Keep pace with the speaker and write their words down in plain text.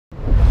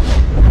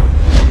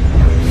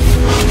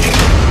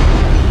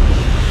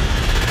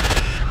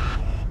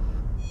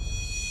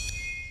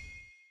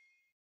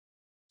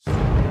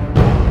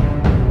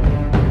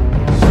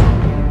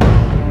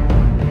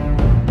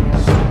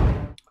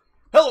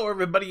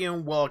everybody,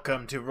 and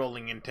welcome to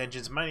Rolling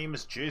Intentions. My name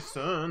is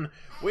Jason.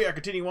 We are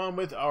continuing on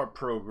with our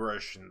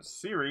progression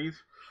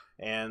series,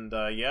 and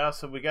yeah,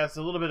 so we got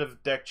a little bit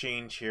of deck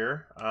change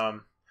here.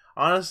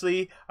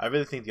 Honestly, I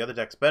really think the other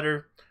deck's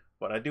better,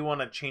 but I do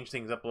want to change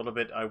things up a little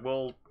bit. I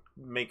will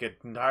make an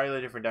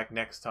entirely different deck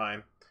next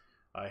time,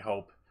 I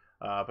hope.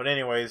 But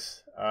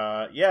anyways,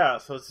 yeah,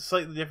 so it's a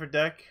slightly different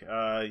deck.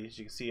 As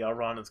you can see,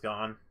 Elrond is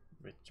gone,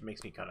 which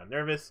makes me kind of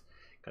nervous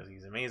because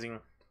he's amazing.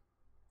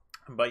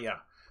 But yeah.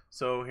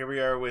 So here we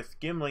are with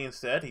Gimli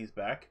instead. He's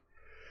back.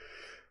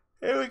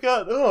 And we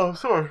got, we got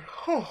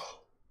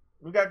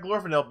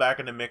Glorfindel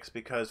back in the mix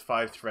because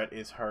 5 threat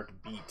is hard to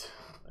beat.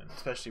 And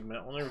especially when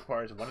it only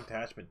requires 1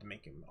 attachment to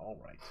make him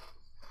alright.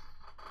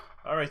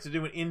 Alright, so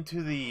doing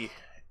into the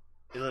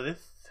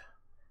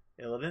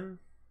Ithilien,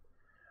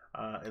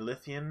 or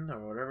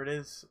whatever it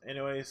is.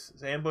 Anyways,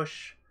 it's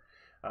ambush.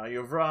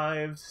 You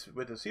arrived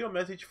with a sealed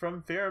message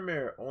from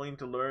Faramir, only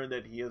to learn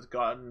that he's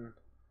gone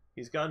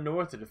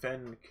north to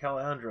defend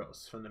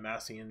Calandros from the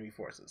massing enemy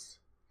forces.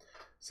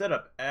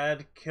 Setup: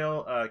 add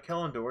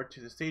Kellandor to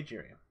the stage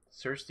area.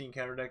 Search the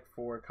encounter deck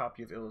for a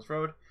copy of Illa's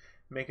Road.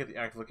 Make it the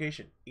active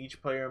location.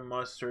 Each player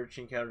must search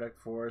the encounter deck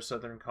for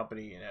Southern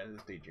Company and add to the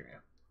stage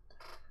area.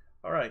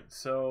 Alright,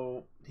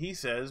 so he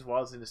says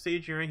while he's in the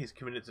stage area, he's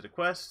committed to the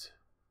quest.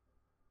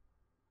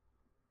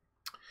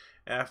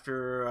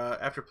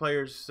 After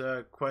players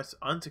quest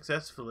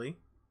unsuccessfully,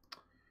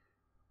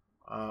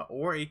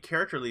 or a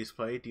character leaves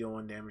play, deal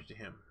 1 damage to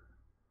him.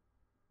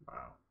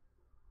 Wow.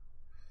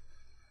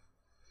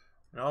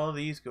 And all of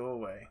these go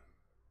away.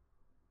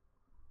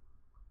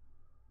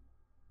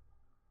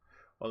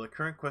 Well, the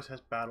current quest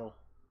has battle.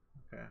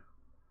 Okay.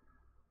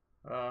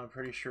 I'm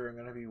pretty sure I'm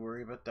going to be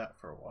worried about that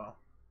for a while.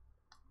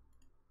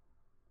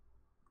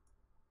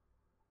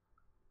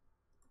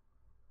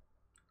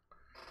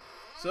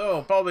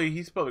 So,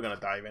 he's probably going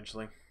to die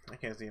eventually. I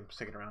can't see him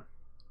sticking around.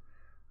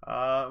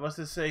 What's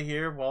this say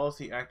here? While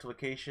the active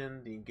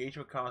location, the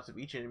engagement cost of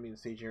each enemy in the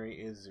stage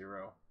area is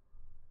 0.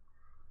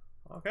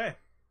 Okay.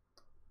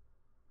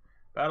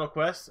 Battle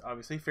quest.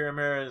 Obviously,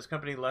 Faramir and his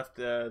company left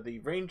the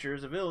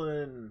Rangers of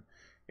Ithilien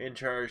in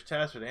charge,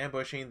 tasked with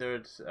ambushing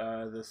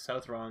the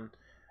Southron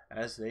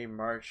as they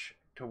march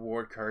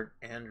toward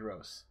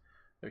Calandros.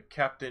 Their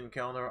captain,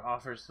 Kellandor,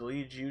 offers to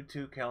lead you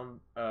to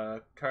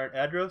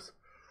Calandros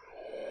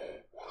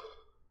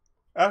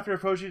after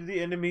approaching the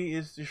enemy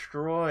is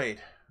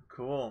destroyed.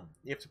 Cool.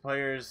 If the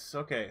players...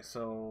 Okay,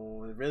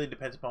 so it really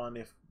depends upon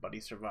if Buddy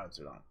survives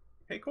or not.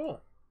 Okay,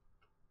 cool.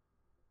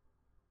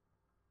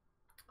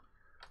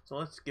 So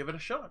let's give it a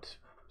shot.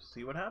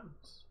 See what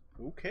happens.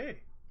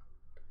 Okay.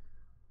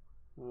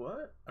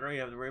 What? I don't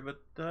even have to worry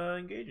about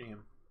engaging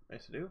him.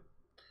 Nice to do.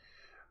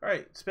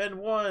 Alright, spend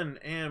 1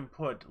 and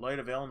put Light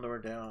of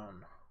Elnor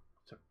down.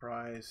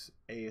 Surprise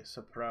a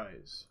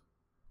surprise.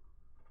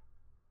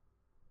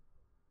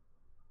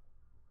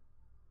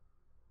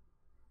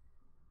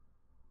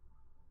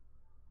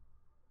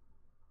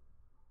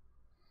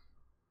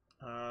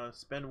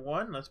 Spend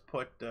 1. Let's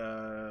put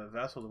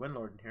Vassal the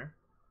Windlord in here.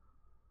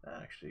 That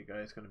actually,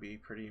 guys, going to be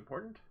pretty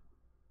important.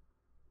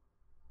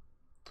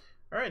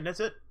 All right, that's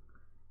it.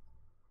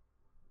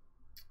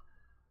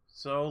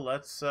 So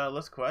let's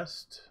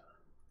quest.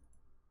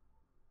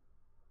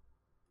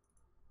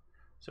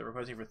 So we're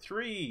questing for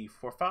 3,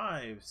 4,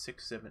 5,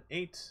 6, 7,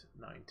 8,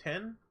 9,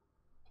 10.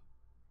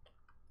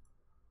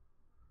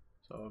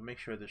 So make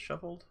sure they're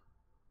shuffled.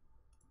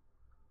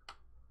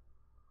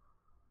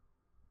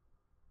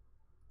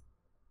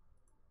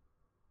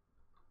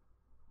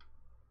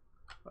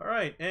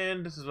 Alright,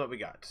 and this is what we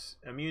got.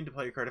 Immune to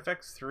player card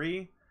effects,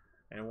 3,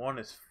 and 1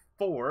 is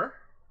 4.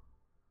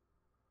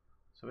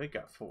 So we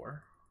got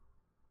 4.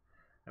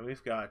 And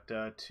we've got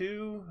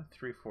 2,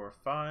 3, 4,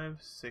 5,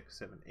 6,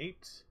 7,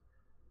 8.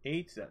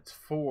 8, that's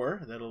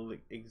 4. That'll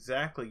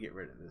exactly get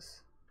rid of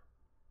this.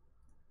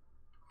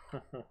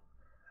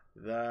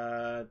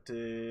 That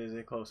is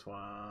a close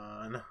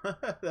one.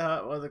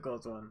 That was a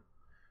close one.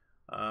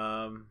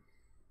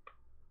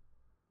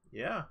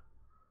 Yeah.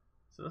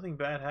 So nothing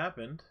bad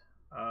happened.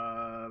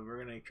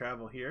 We're gonna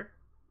travel here.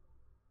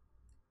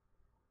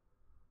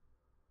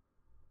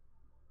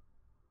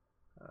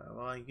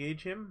 Will I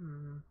engage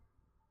him?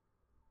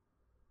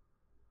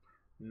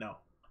 No,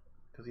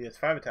 because he has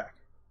 5 attack.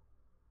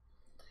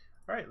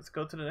 Alright, let's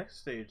go to the next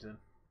stage then.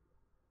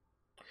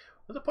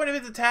 What's the point of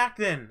his attack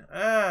then?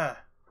 If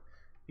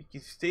he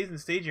stays in the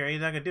stage area,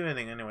 he's not gonna do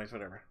anything anyways,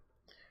 whatever.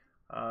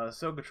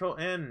 So control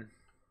N.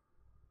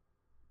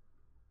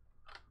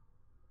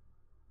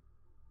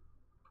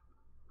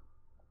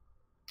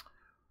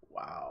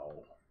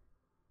 Wow.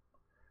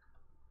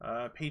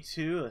 Pay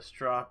 2. Let's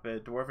drop a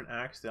Dwarven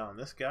Axe down on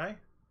this guy.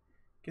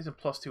 Gives him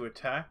 +2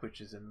 attack,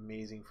 which is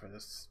amazing for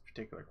this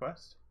particular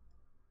quest.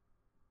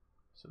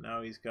 So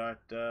now he's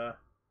got a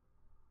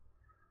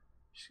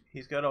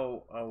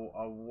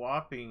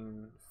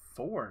whopping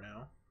 4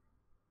 now.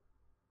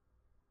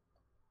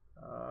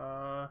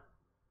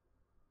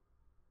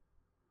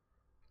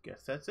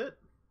 Guess that's it.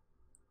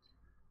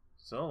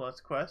 So let's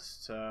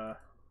quest.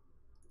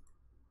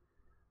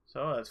 So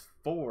that's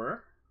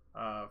 4.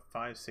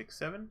 5, 6,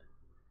 7,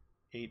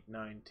 8,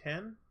 9,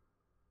 10.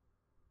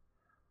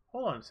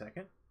 Hold on a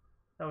second.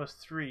 That was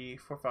 3,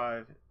 4,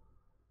 5,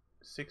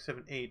 6,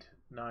 7, 8,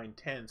 9,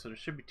 10. So there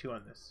should be 2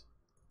 on this.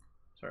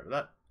 Sorry about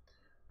that.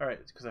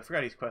 Alright, because I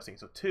forgot he's questing.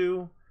 So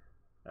 2,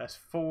 that's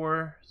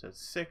 4, so that's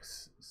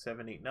 6,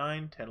 7, 8,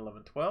 9, 10,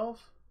 11,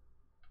 12.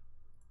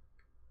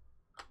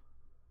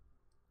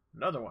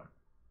 Another one.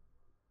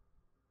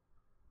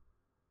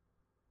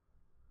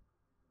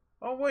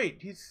 Oh wait,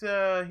 he's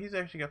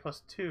actually got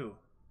 +2.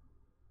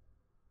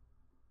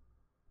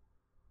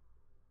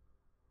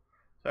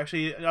 So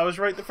actually, I was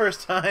right the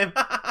first time.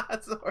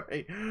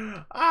 Sorry.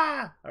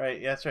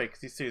 Alright, yeah, that's right,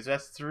 because he's 2. So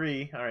that's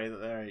 3.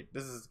 Alright.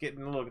 This is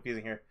getting a little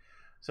confusing here.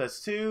 So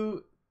that's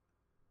 2,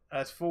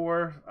 that's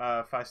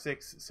 4, 5,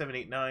 6, 7,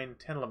 8, 9,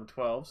 10, 11,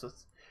 12. So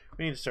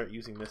we need to start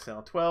using this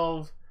now.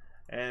 12,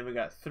 and we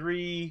got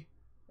 3,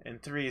 and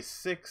 3 is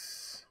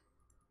 6.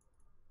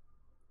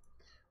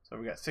 So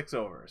we got 6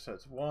 over. So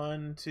it's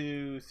 1,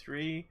 2,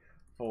 3,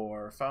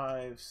 4,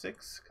 5,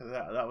 6, because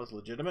that was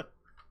legitimate.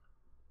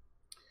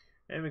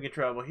 And we can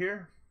travel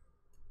here.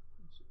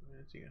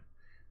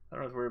 I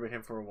don't have to worry about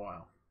him for a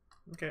while.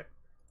 Okay.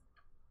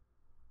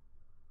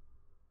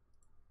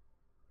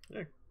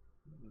 There.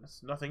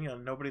 That's nothing.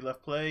 Nobody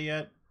left play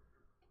yet.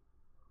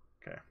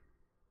 Okay.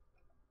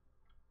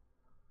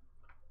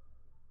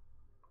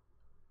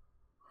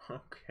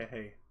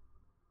 Okay.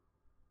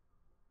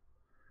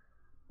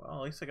 Well,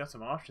 at least I got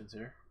some options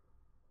here.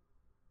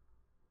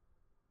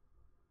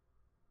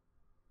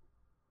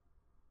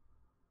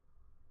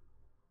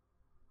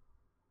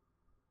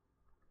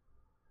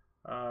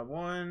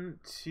 One,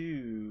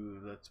 2.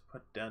 Let's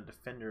put down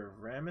Defender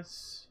of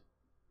Ramus.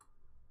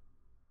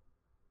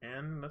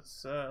 And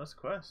let's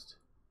quest.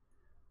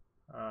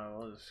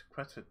 Well, let's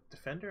quest with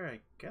Defender.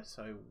 I guess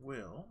I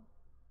will.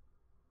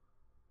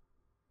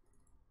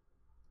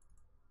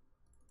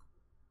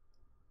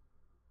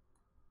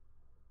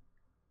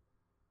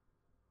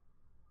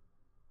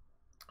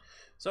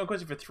 So I'm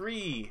questing for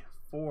 3,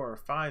 4,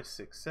 5,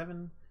 6,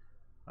 7,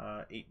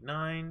 8,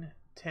 9,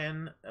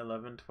 10,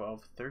 11,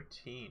 12,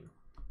 13.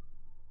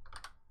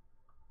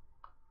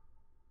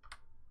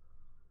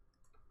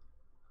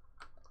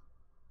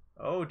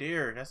 Oh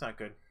dear, that's not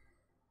good.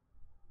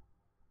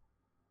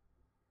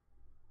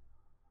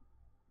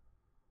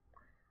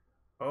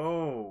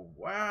 Oh,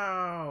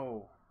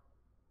 wow.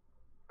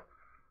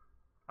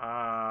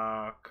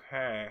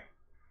 Okay.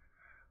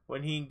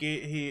 When he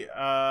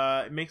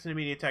makes an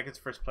immediate attack, it's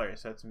first player,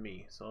 so that's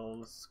me. So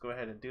let's go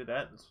ahead and do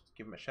that. Let's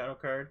give him a shadow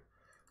card.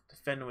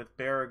 Defend with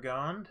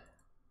Baragond.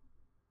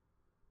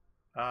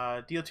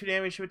 Deal 2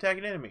 damage to attack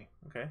an enemy.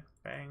 Okay.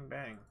 Bang,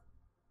 bang.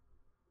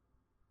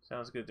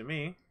 Sounds good to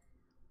me.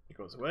 It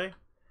goes away.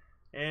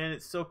 And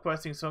it's still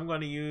questing, so I'm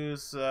going to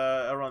use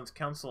Elrond's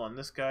Counsel on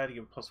this guy to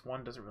give him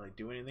 +1. Doesn't really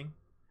do anything.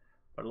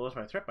 But it lowers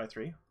my threat by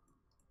 3.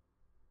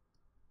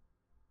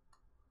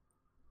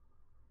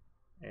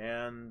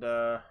 And,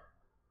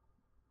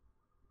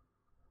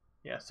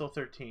 yeah, still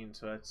 13.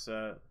 So that's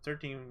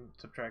 13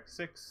 subtract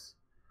 6.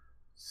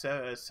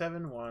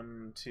 7,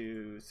 1,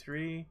 2,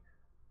 3,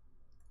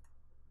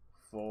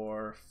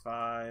 4,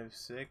 5,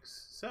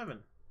 6,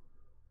 7.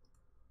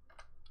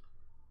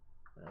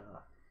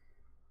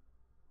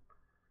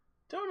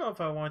 Don't know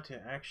if I want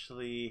to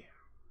actually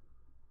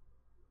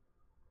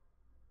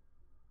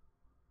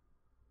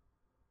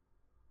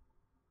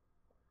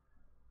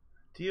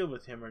deal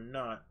with him or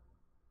not.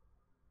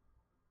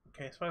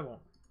 Okay, so I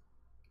won't.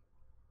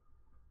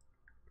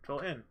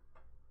 Control N.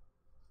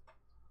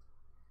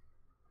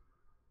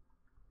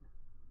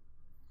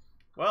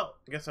 Well,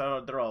 I guess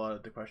they're all out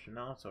of the question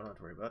now, so I don't have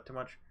to worry about that too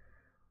much.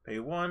 Pay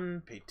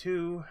 1, pay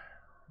 2.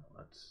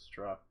 Let's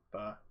drop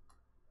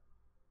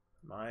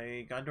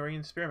my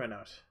Gondorian Spearman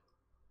out.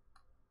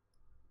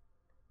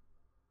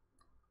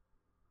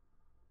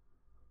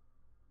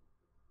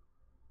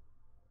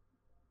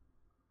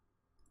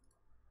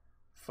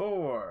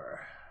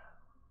 Four.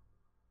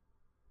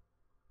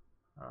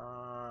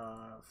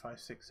 5,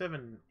 6,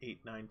 7,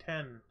 8, 9,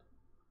 10.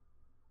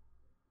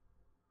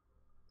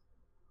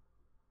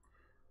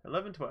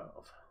 11,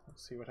 12.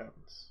 Let's see what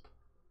happens.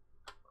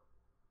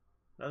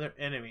 Another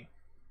enemy.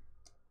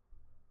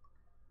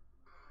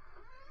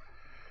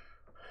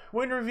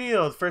 When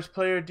revealed, first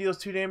player deals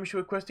 2 damage to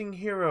a questing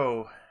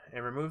hero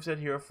and removes that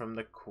hero from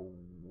the quest.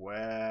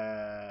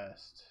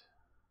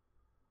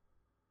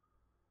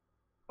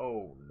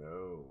 Oh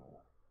no.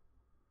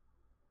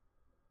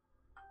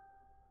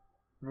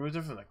 Removes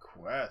it from the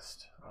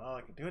quest. Well,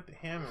 I can do it to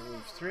him.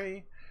 Removes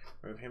 3.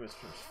 Remove him as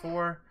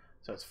 4.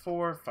 So it's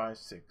 4, 5,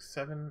 6,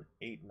 7,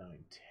 8, 9,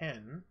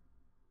 10.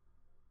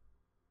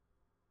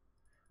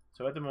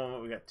 So at the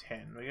moment we got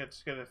 10. We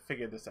just gotta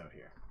figure this out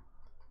here.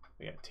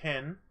 We got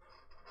 10.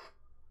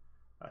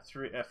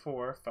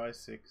 4, 5,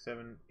 6,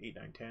 7, 8,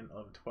 9, 10,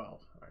 11,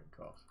 12. Alright,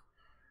 12.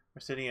 We're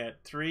sitting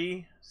at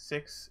 3,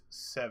 6,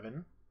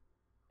 7,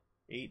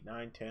 8,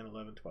 9, 10,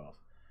 11, 12.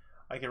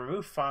 I can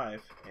remove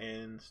 5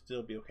 and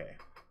still be okay.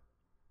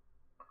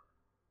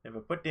 If I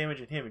put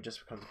damage in him, it just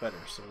becomes better.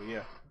 So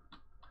yeah,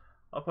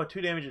 I'll put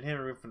 2 damage at him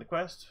and remove from the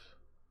quest.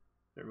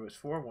 There was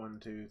 4. 1,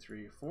 2,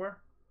 3,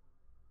 4.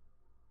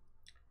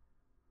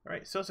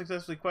 Alright, so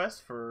successfully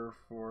quest for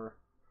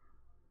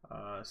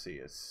let's see,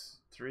 it's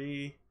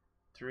 3,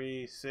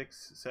 3,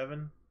 6,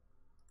 7.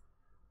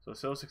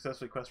 So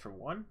successfully quest for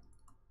 1.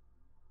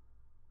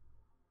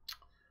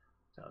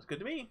 Sounds good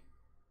to me.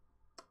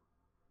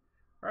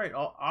 Alright,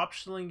 I'll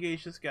optionally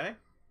engage this guy.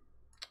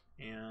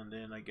 And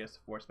then I guess the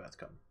force bats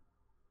come.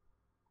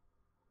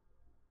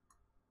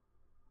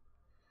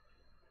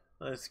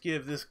 Let's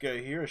give this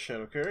guy here a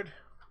shadow card.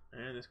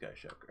 And this guy a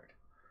shadow card.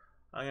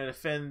 I'm going to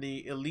defend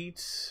the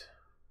elites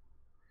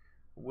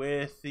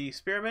with the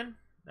spearman.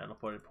 That'll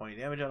put a point of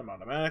damage on him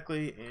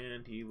automatically.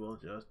 And he will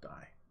just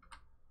die.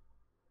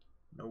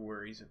 No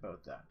worries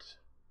about that.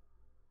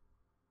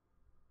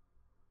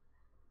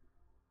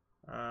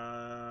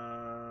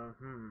 Oh,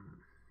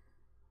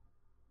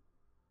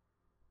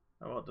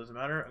 well, it doesn't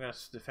matter. I'm going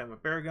to defend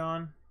with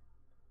Baragon.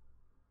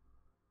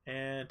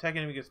 And attack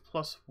enemy gets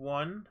 +1.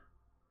 +3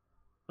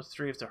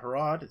 if it's a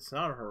Harad. It's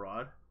not a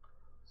Harad.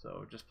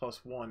 So just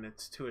 +1.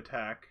 It's to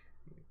attack.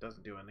 It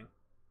doesn't do anything.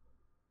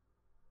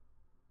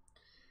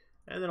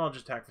 And then I'll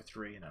just attack for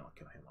 3 and that'll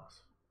kill him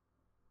off.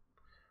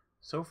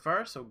 So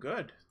far, so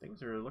good.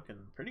 Things are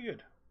looking pretty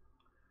good.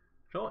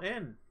 Control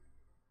N.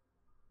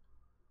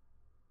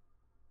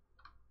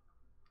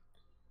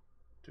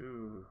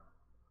 2.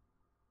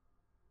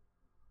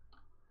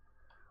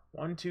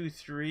 1, 2,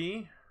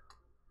 3.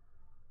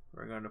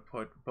 We're going to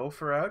put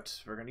Bofer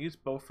out. We're going to use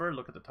Bofer.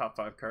 Look at the top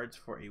 5 cards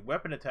for a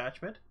weapon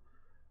attachment.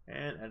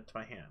 And add it to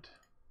my hand.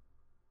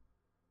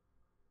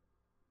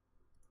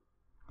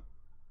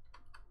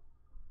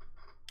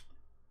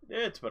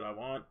 It's what I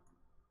want.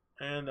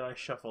 And then I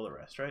shuffle the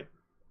rest, right?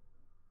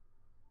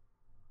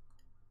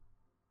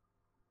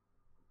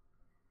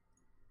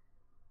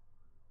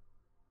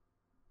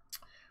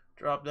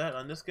 Drop that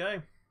on this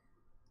guy.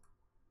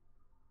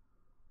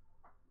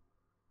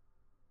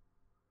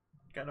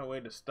 Got no way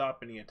to stop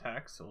any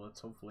attacks, so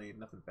let's hopefully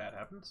nothing bad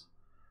happens.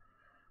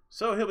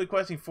 So he'll be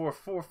questing for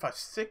 4, 5,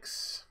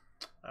 6,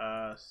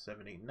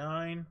 7, 8,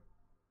 9,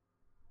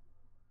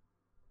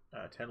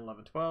 10,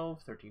 11,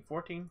 12, 13,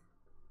 14.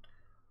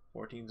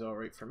 14's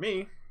alright for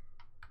me.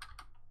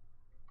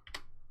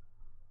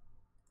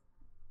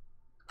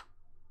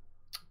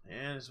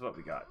 And this is what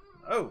we got.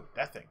 Oh,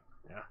 that thing.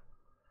 Yeah.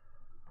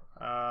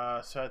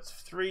 So that's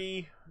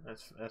 3.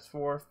 That's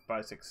 4,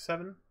 5, 6,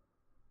 7.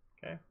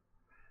 Okay.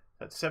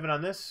 That's 7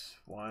 on this.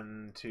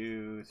 1,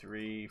 2,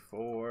 3,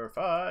 4,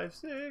 5,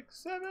 6,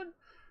 7.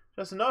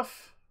 Just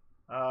enough.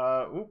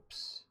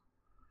 Oops.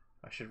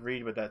 I should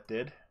read what that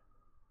did.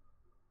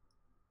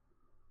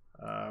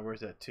 Where's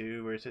that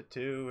 2? Where's it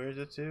 2? Where's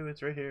it 2?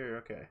 It's right here.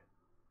 Okay.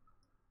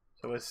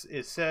 So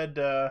it said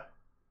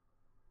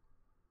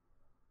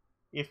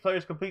if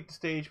players complete the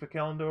stage with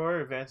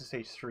Kalendor, advance to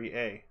stage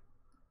 3A.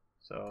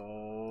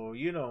 So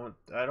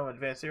I don't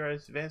advance here. I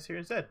advance here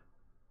instead.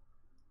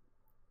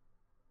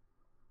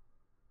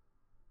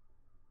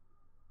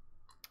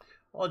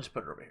 I'll just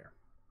put it over here.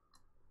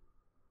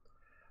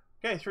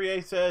 Okay,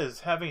 3A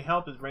says, having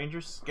helped his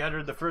rangers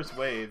scatter the first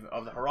wave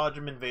of the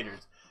Haradrim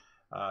invaders,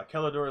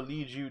 Kalendor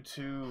leads you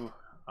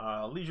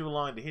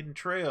along the hidden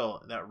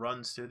trail that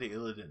runs to the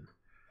Illithid.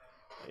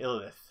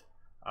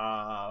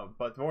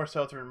 But more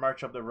southern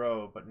march up the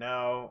road. But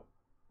now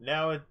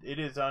it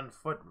is on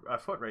a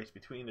foot race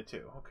between the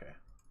two. Okay.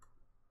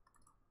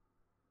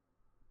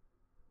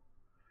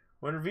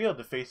 When revealed,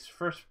 the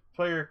first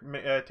player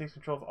takes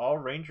control of all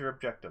ranger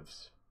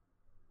objectives.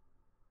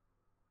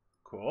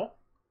 Cool.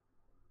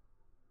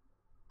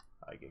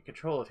 I get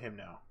control of him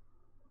now.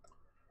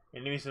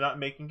 Enemies do not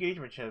make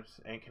engagement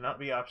checks and cannot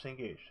be optionally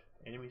engaged.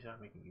 Enemies do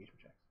not make engagement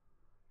checks.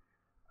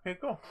 Okay,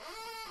 cool.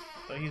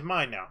 So he's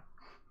mine now.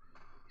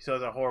 He still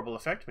has a horrible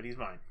effect, but he's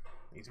mine.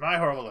 He's my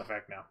horrible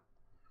effect now.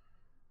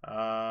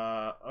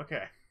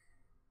 Okay.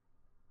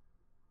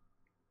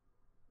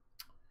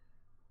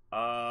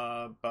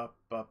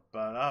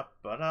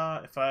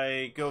 If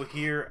I go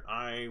here,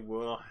 I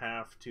will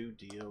have to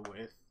deal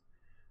with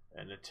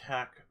an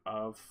attack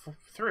of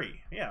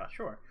 3. Yeah,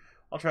 sure.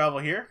 I'll travel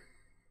here.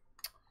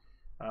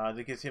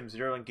 That gives him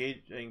 0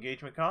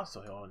 engagement cost,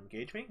 so he'll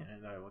engage me,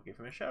 and I will give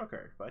him a shadow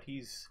card. But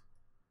he's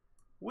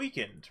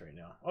weakened right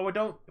now. Oh,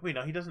 wait,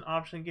 no, he doesn't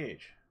option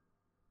engage.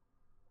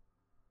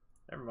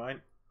 Never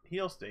mind.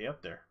 He'll stay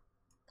up there.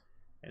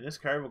 And this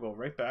card will go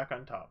right back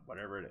on top,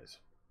 whatever it is.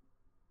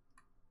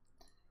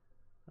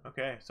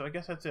 Okay, so I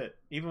guess that's it.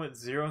 Even with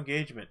 0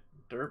 engagement.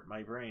 Derp,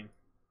 my brain.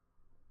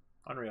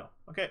 Unreal.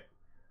 Okay,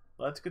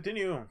 let's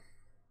continue.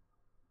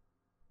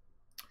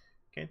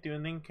 Can't do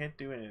anything, can't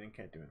do anything,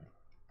 can't do anything.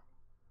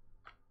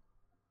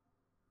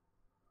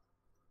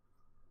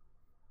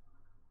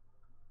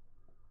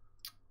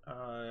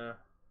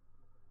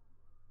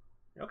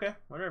 Okay,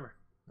 whatever.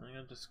 I'm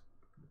gonna just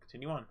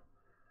continue on.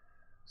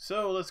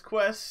 So let's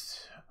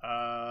quest.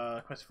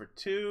 Quest for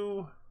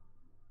 2,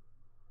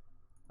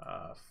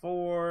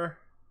 4,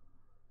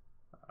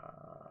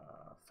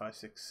 5,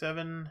 6,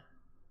 7,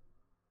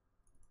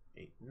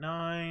 8,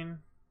 9.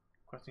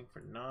 Questing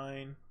for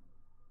 9.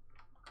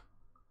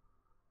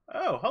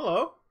 Oh,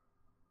 hello.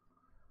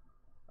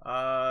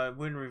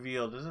 When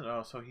revealed, isn't it?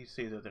 Oh, so he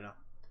sees it there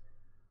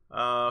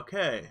now.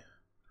 Okay.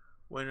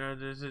 When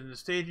there's in the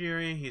stage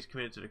area, he's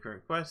committed to the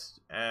current quest.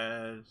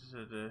 As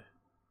the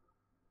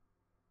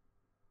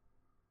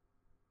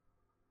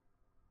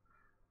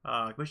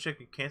I wish I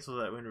could cancel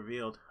that when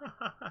revealed.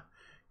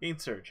 Gain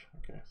surge.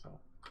 Okay, so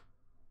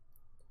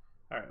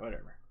all right,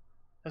 whatever.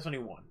 That's only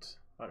once.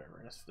 Whatever.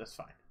 That's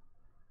fine.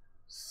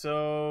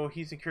 So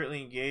he's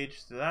currently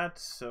engaged to that.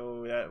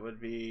 So that would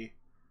be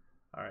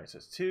all right. So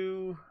it's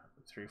 2,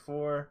 3,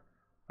 4,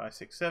 5,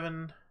 6,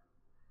 7,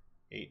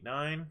 8,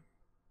 9,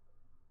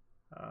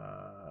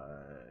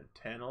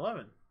 10,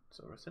 11.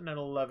 So we're sitting at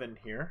 11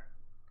 here.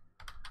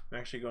 I'm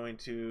actually going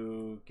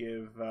to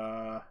give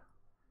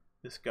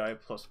this guy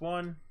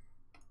 +1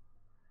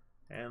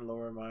 and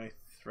lower my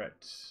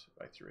threat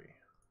by 3.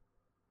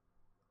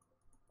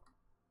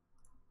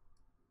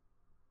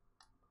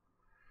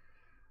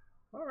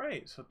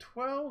 Alright, so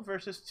 12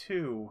 versus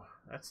 2.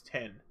 That's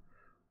 10.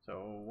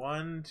 So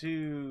 1,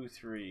 2,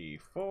 3,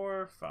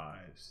 4, 5,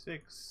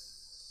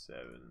 6,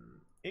 7,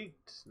 8,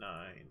 9,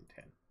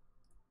 10.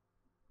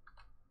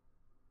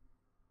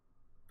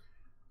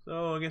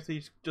 So I guess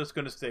he's just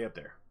going to stay up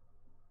there.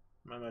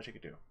 Not much I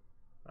could do.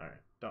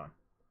 Alright, done.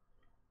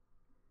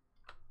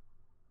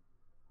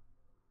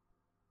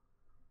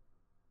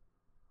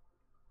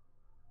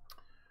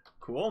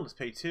 Cool, let's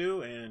pay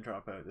 2 and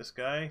drop out this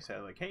guy.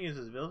 Sadly, I can't use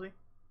his ability.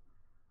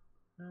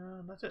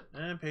 That's it.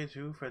 And pay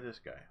 2 for this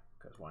guy,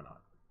 because why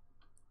not?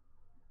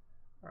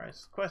 Alright,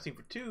 so questing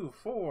for 2,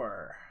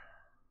 4,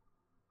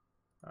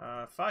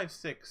 5,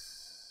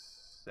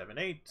 6, 7,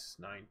 8,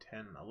 9,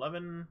 10,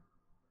 11,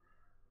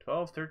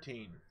 12,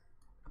 13.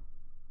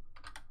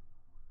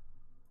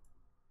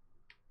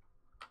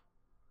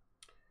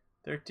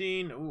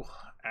 13. Ooh,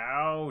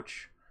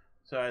 ouch.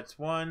 So that's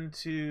 1,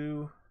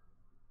 2,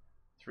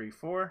 3,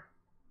 4.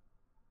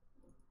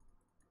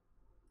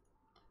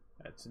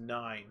 That's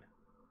 9.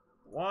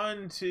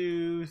 1,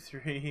 2,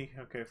 3.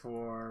 Okay,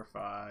 4,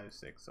 5,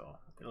 6. So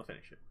it'll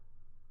finish it.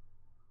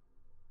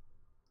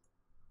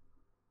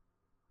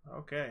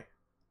 Okay.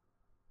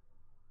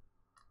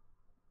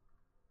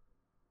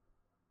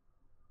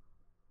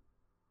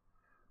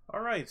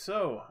 Alright,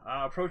 so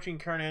approaching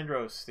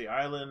Carnandros. The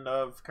island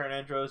of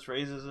Carnandros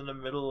raises in the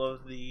middle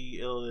of the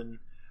Ithilien.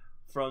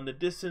 From the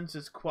distance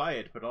it's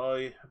quiet,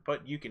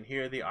 but you can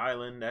hear the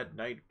island at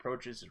night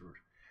approaches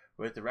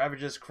with the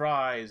ravager's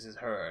cries is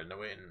heard in the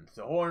wind.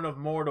 The horn of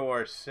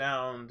Mordor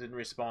sounds in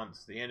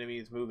response. The enemy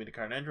is moving to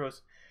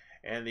Carnandros,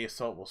 and the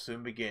assault will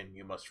soon begin.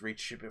 You must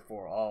reach it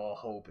before all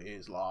hope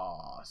is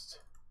lost.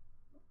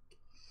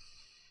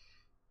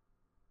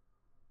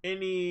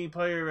 Any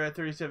player at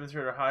 37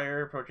 threat or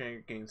higher approaching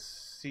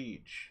against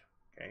siege.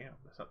 Okay,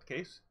 that's not the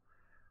case.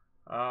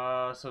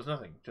 So it's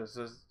nothing. Just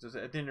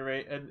at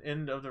the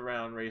end of the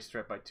round, raise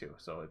threat by 2.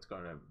 So it's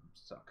gonna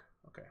suck.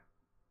 Okay.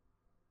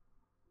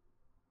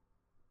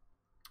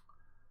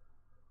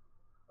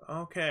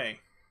 Okay.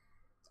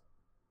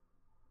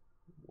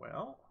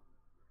 Well,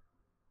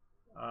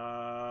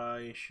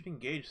 you should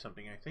engage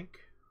something, I think.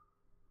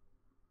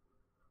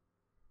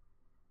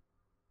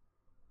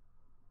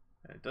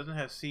 And it doesn't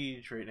have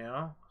siege right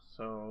now,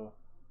 so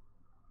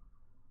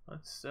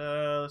let's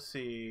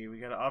see. We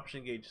got an option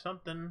engage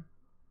something.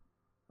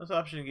 This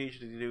option engage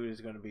to do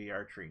is going to be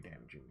archery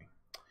damaging me.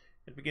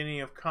 At the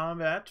beginning of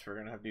combat, we're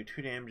going to have to do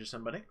 2 damage to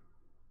somebody.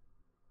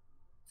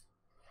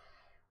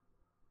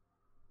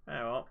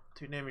 Ah, well,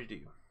 2 damage to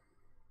you.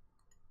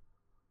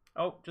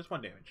 Oh, just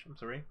 1 damage. I'm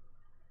sorry.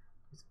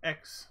 It's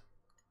X.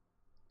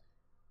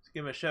 Let's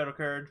give him a shadow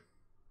card.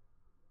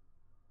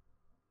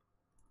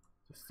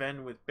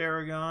 Defend with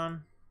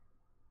Baragon.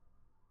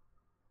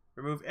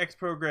 Remove X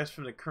progress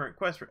from the current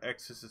quest for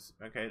X. Is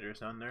okay,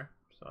 there's none there,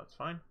 so that's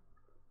fine.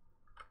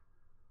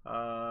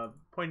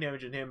 Point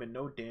damage on him and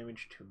no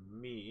damage to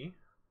me.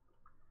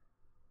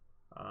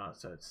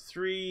 So it's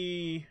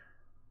 3,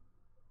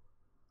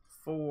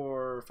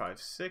 4,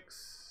 5,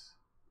 6.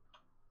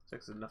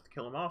 6 is enough to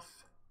kill him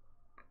off.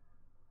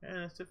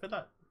 And that's it for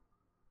that.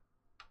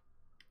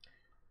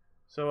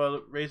 So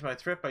I'll raise my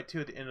threat by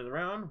 2 at the end of the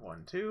round.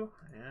 1, 2,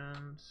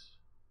 and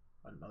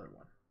another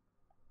 1.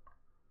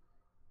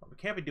 Well, we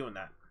can't be doing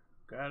that.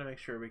 Gotta make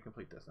sure we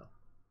complete this now.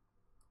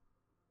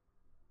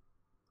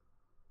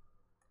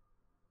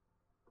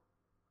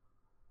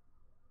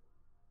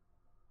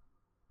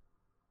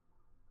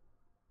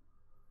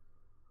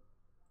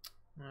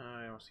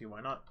 I don't see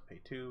why not. Pay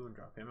 2 and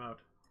drop him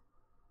out.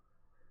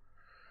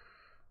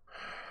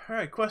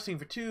 Alright, questing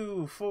for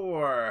 2,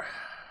 4,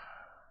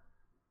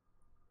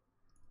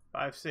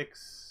 5,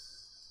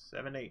 6,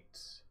 7, 8,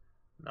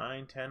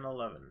 9, 10,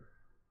 11,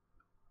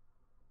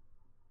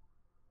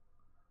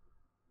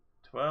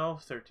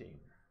 12, 13.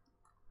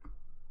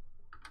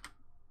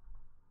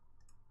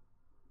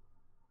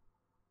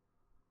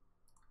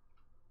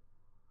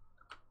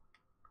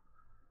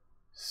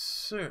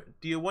 Sir,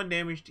 deal 1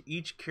 damage to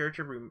each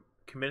character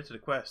committed to the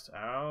quest.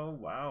 Oh,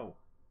 wow.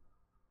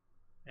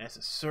 And it's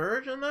a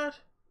surge on that?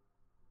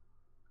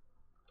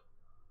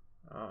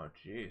 Oh,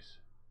 jeez.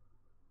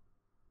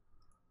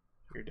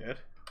 You're dead.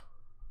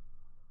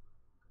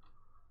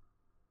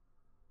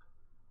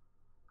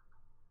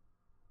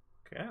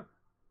 Okay.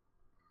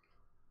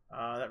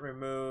 That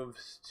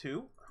removes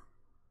 2.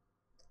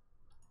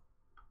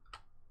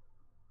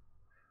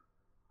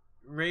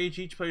 Rage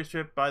each player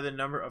strip by the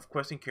number of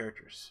questing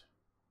characters.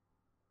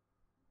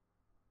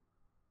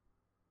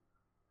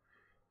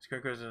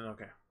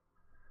 Okay.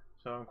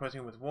 So I'm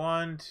questing with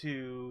 1,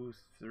 2,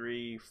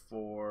 3,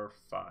 4,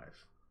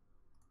 5.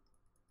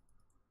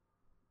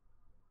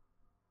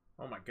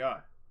 Oh my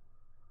god.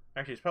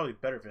 Actually, it's probably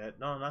better if it had...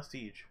 No, not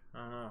Siege. I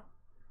don't know.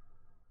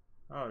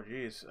 Oh,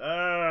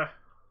 jeez.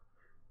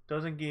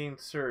 Doesn't gain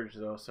Surge,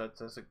 though, so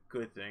that's a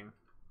good thing.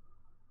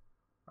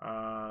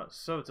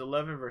 So it's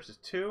 11 versus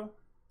 2.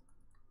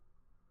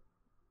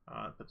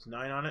 Puts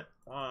 9 on it.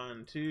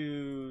 1,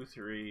 2,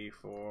 3,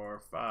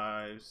 4,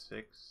 5,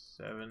 6,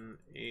 7,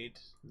 8,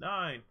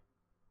 9.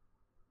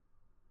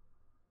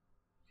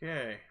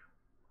 Okay.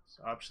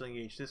 So optionally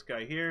engage this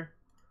guy here.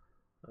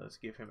 Let's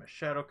give him a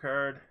shadow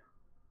card.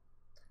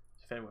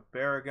 Defend with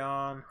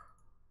Baragon.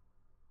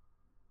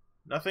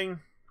 Nothing.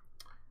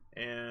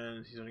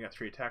 And he's only got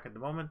 3 attack at the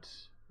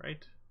moment,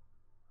 right?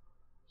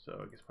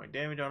 So it gets point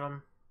damage on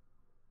him.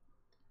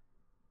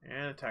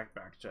 And attack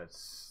back.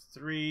 That's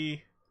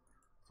 3,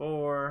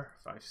 4,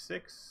 5,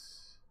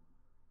 6.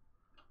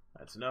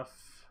 That's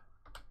enough.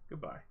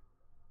 Goodbye.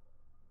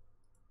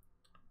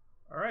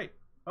 Alright.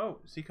 Oh,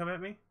 does he come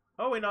at me?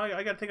 Oh, wait, no,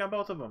 I gotta take on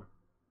both of them.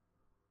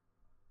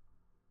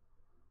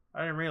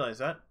 I didn't realize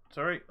that.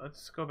 Sorry,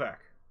 let's go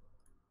back.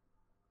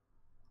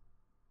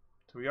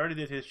 So we already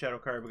did his shadow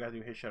card. We gotta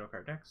do his shadow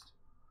card next.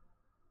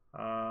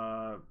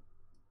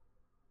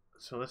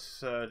 So let's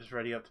just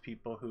ready up the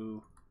people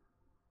who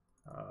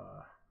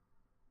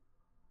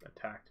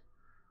attacked.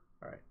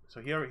 Alright, so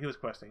he was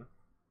questing.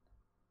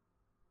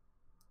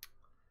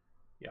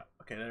 Yeah,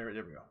 okay, there we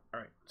go.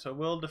 Alright, so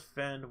we'll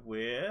defend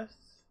with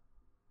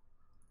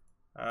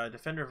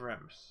Defender of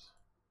Realms.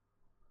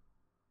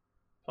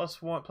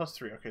 +1,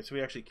 +3. Okay, so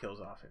he actually kills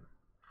off him.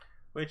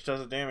 Which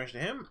does damage to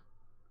him.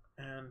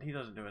 And he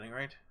doesn't do anything,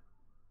 right?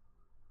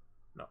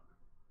 No.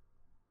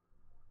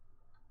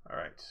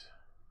 Alright.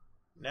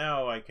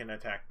 Now I can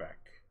attack back.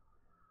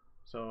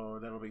 So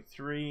that'll be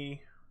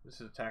 3.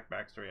 This is attack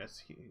back 3.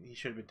 Yes, he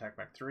should have been attack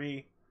back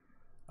 3.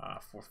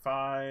 4,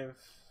 5.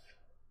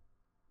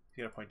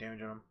 He got a point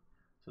damage on him.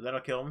 So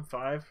that'll kill him.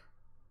 5.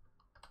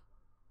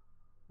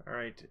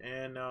 Alright,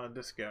 and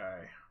this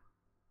guy.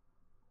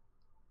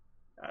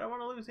 I don't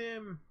want to lose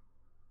him.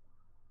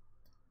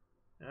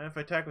 And if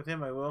I attack with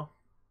him, I will.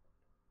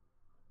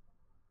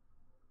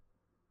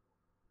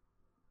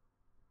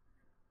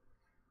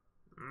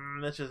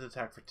 Let's just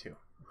attack for 2.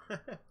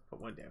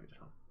 Put 1 damage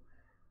on him.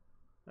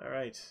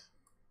 Alright.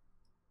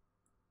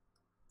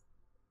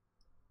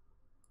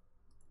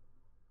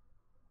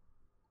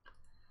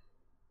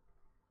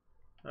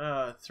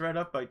 Threat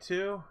up by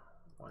 2.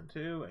 1,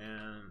 2,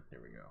 and here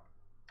we go.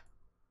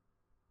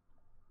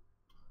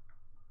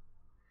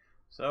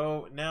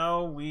 So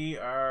now we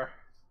are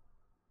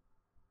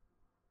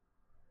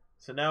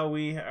now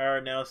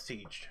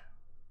sieged.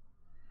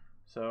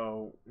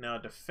 So now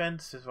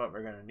defense is what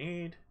we're gonna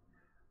need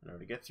in order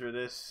to get through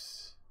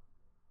this.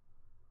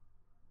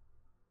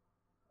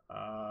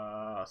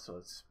 So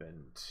let's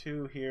spend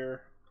 2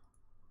 here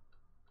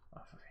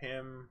off of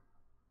him.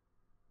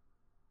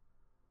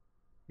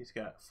 He's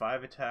got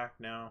 5 attack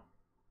now.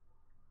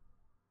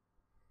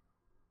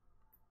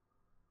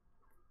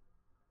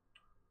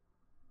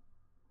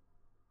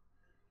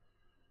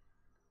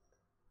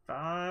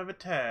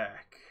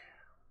 Attack.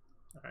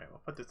 Alright,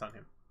 we'll put this on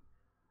him.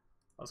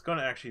 I was going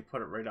to actually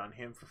put it right on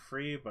him for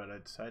free, but I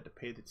decided to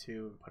pay the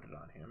 2 and put it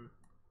on him.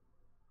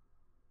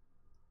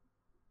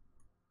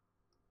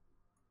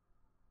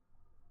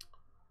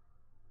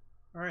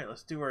 Alright,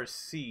 let's do our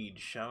siege,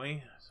 shall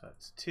we? So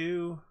that's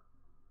 2,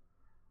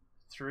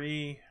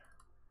 3,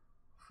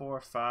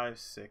 4, 5,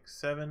 6,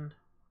 7,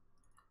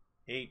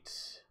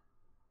 8,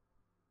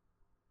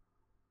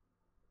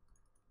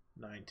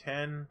 9,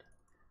 10,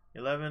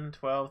 11,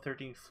 12,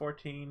 13,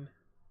 14,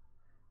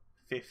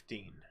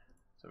 15.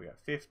 So we got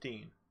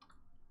 15.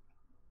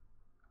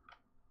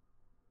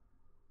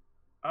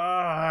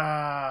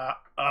 Oh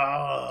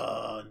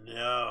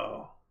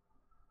no.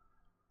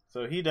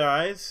 So he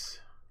dies.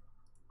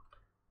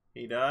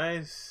 He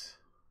dies.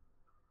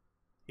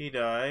 He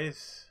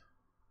dies.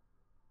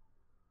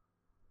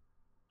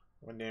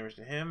 1 damage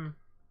to him.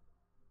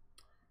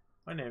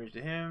 1 damage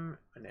to him.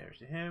 1 damage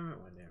to him.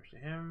 1 damage to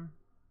him.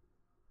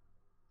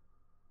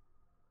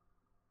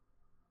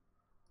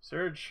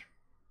 Surge.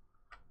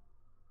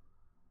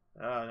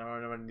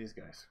 No one of these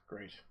guys.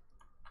 Great.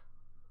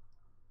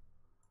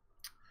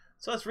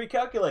 So let's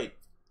recalculate.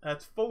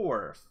 That's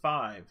 4,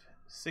 5,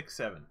 6,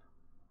 7,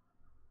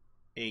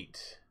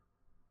 8.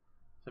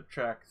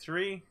 Subtract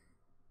 3.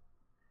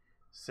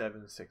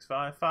 7, 6,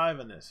 5. 5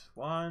 in this.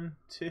 1,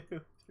 2,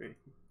 3.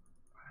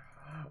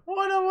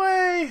 1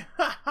 away!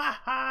 Ha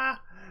ha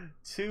ha!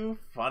 Too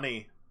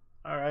funny.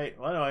 Alright,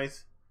 well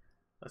anyways.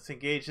 Let's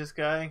engage this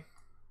guy.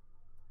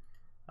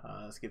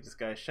 Let's give this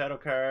guy a shadow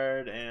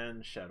card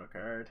and shadow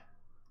card.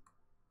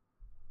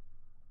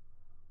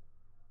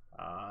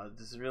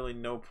 There's really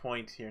no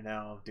point here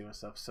now of doing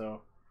stuff,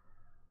 so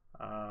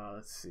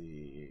let's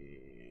see.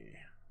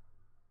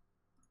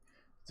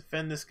 Let's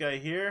defend this guy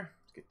here.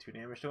 Let's get 2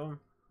 damage to him.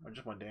 Or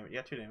just 1 damage.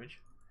 Yeah, 2 damage.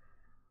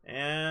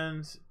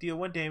 And deal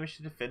 1 damage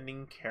to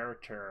defending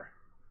character.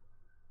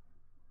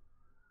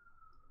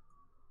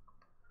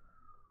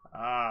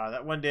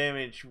 That 1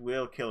 damage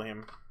will kill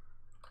him.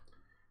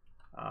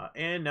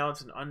 And now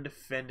it's an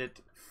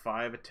undefended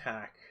 5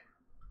 attack.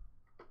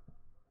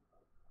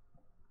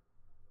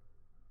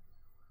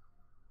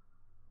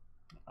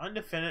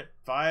 Undefended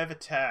 5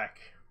 attack.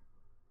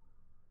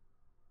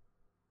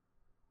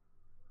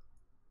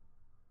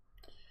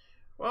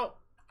 Well,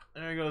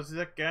 there goes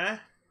that guy.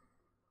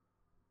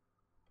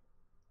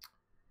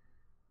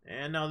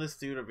 And now this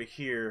dude over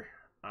here.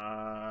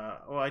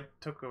 Oh, I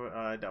took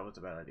a, that was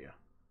a bad idea.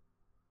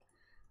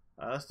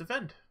 Let's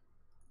defend.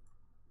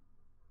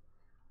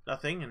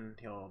 Nothing, and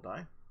he'll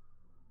die.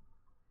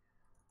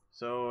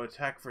 So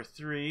attack for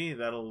 3,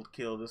 that'll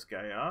kill this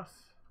guy off.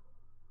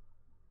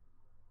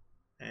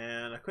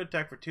 And I could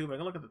attack for 2, but I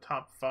can look at the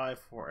top 5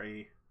 for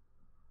a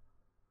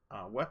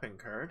weapon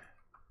card.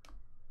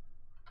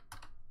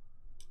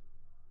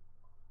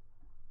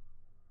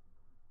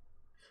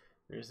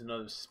 There's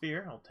another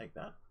spear, I'll take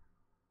that.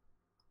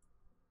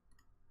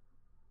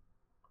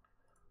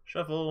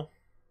 Shuffle.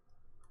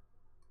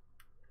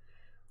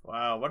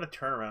 Wow, what a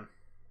turnaround.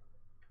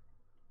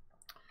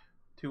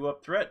 2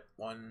 up threat.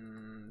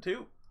 1,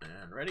 2,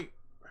 and ready.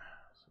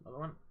 There's another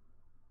one.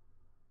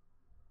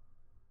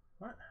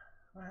 What?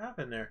 What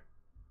happened there?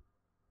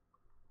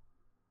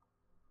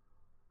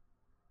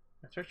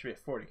 My threat should be at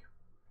 40.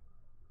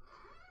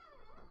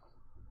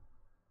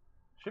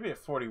 Should be at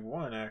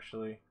 41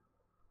 actually.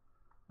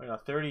 Wait, no,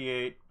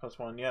 38 plus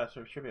 1. Yeah,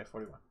 so it should be at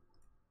 41.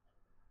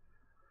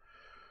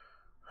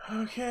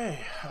 Okay,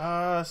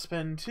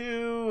 spend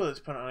 2. Let's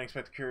put an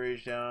unexpected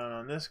courage down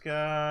on this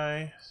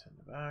guy. Send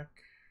it back.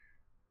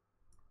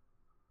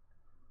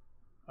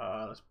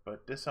 Let's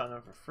put this on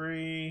him for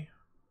free.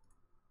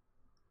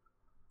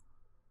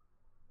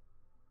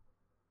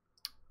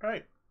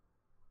 Alright.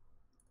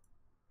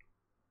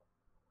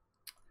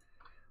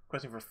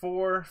 Questing for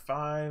 4,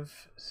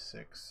 5,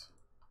 6.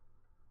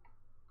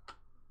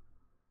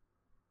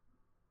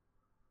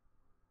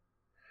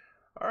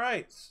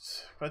 Alright,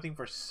 questing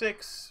for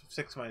 6.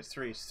 6 minus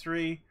 3 is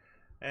 3.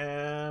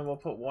 And we'll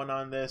put 1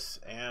 on this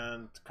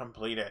and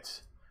complete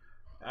it.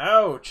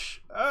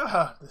 Ouch!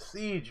 Ah, the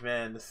siege,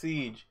 man, the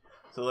siege.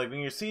 So like when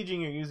you're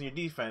sieging, you're using your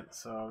defense.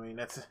 So I mean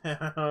that's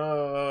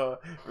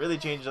really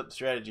changes up the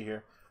strategy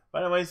here.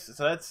 But anyways,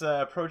 so that's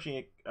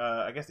approaching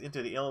I guess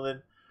into the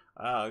Ithilien.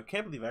 I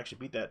can't believe I actually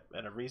beat that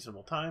at a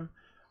reasonable time.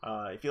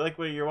 If you like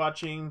what you're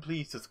watching,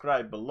 please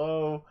subscribe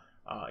below.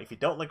 If you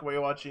don't like what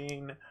you're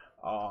watching,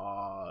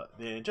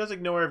 then just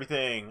ignore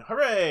everything.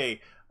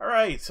 Hooray!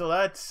 Alright, so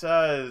that's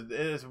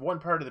is one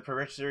part of the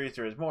progression series.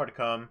 There is more to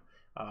come.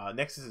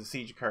 Next is the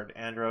siege card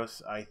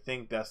Andros. I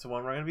think that's the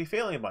one we're going to be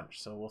failing a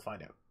bunch, so we'll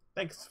find out.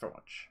 Thanks for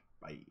watching.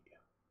 Bye.